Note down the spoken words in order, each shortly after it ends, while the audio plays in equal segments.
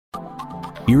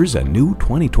Here's a new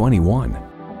 2021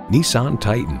 Nissan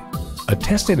Titan. A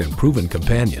tested and proven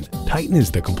companion, Titan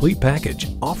is the complete package,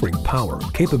 offering power,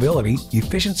 capability,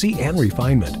 efficiency, and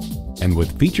refinement. And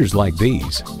with features like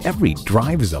these, every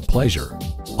drive is a pleasure.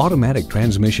 Automatic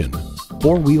transmission,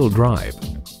 four-wheel drive,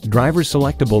 driver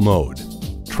selectable mode,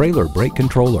 trailer brake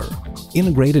controller,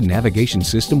 integrated navigation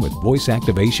system with voice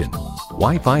activation,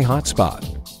 Wi-Fi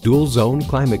hotspot, dual zone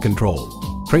climate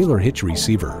control, trailer hitch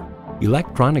receiver,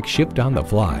 electronic shift on the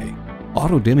fly,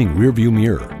 auto-dimming rearview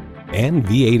mirror, and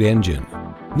V8 engine.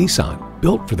 Nissan,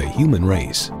 built for the human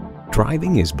race.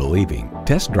 Driving is believing.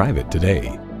 Test drive it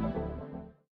today.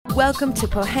 Welcome to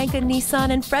Pohanka Nissan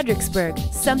in Fredericksburg.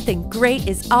 Something great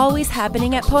is always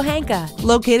happening at Pohanka.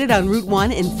 Located on Route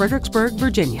 1 in Fredericksburg,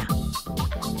 Virginia.